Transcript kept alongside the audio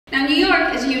Now, New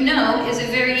York, as you know, is a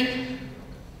very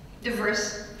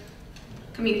diverse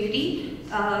community,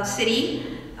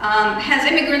 city,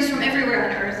 has immigrants from everywhere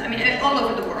on earth, I mean, all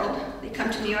over the world. They come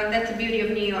to New York, that's the beauty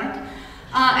of New York.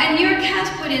 And New York has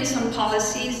put in some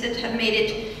policies that have made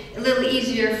it a little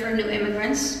easier for new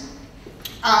immigrants.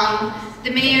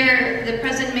 The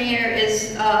present mayor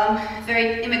is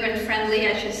very immigrant friendly,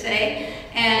 I should say,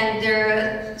 and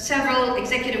there are several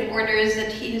executive orders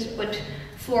that he has put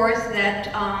forth that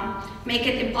make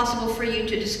it impossible for you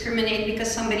to discriminate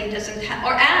because somebody doesn't have,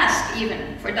 or ask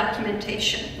even for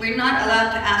documentation. We're not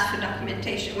allowed to ask for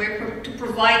documentation. We're to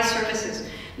provide services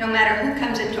no matter who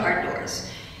comes into our doors.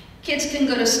 Kids can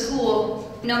go to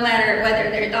school no matter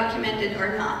whether they're documented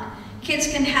or not. Kids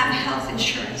can have health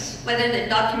insurance, whether they're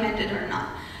documented or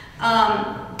not.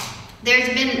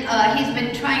 He's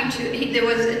been trying to, there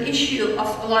was an issue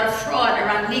of a lot of fraud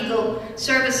around legal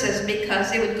services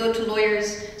because they would go to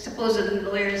lawyers, supposedly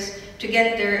lawyers, to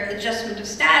get their adjustment of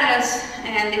status,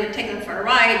 and they would take them for a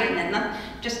ride and then not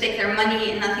just take their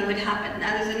money and nothing would happen.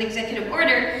 Now there's an executive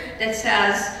order that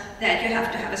says that you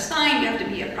have to have a sign, you have to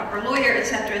be a proper lawyer,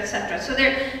 etc., etc.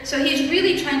 So he's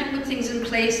really trying to put things in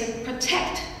place that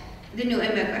protect the new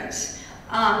immigrants.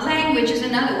 Language is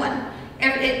another one.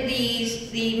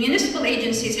 The municipal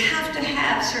agencies have to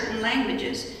have certain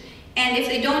languages, and if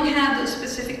they don't have those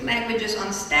specific languages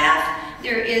on staff,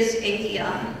 there is a,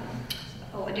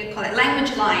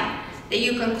 language line that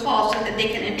you can call so that they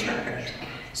can interpret.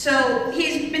 So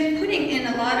he's been putting in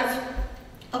a lot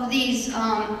of these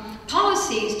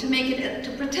policies to make it,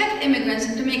 to protect immigrants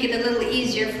and to make it a little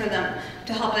easier for them,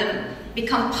 to help them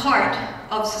become part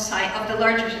of society, of the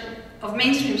larger, of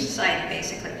mainstream society,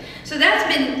 basically. So that's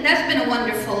been a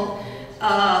wonderful,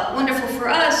 wonderful for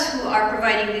us who are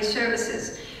providing these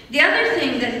services. The other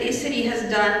thing that the city has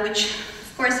done, which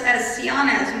of course as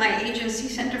ciana, as my agency,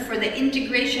 Center for the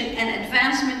Integration and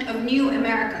Advancement of New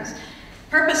Americans,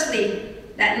 purposely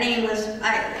that name was,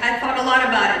 I thought a lot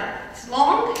about it. It's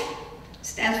long, it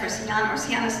stands for ciana, or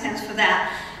ciana stands for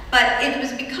that. But it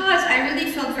was because I really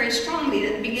felt very strongly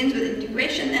that it begins with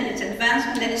integration and its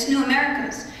advancement and it's new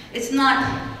Americans. It's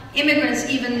not immigrants,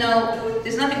 even though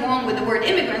there's nothing wrong with the word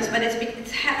immigrants, but it's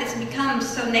become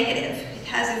so negative. It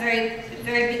has a very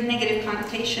big negative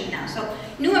connotation now. So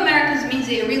new Americans means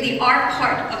they really are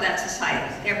part of that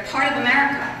society. They're part of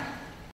America.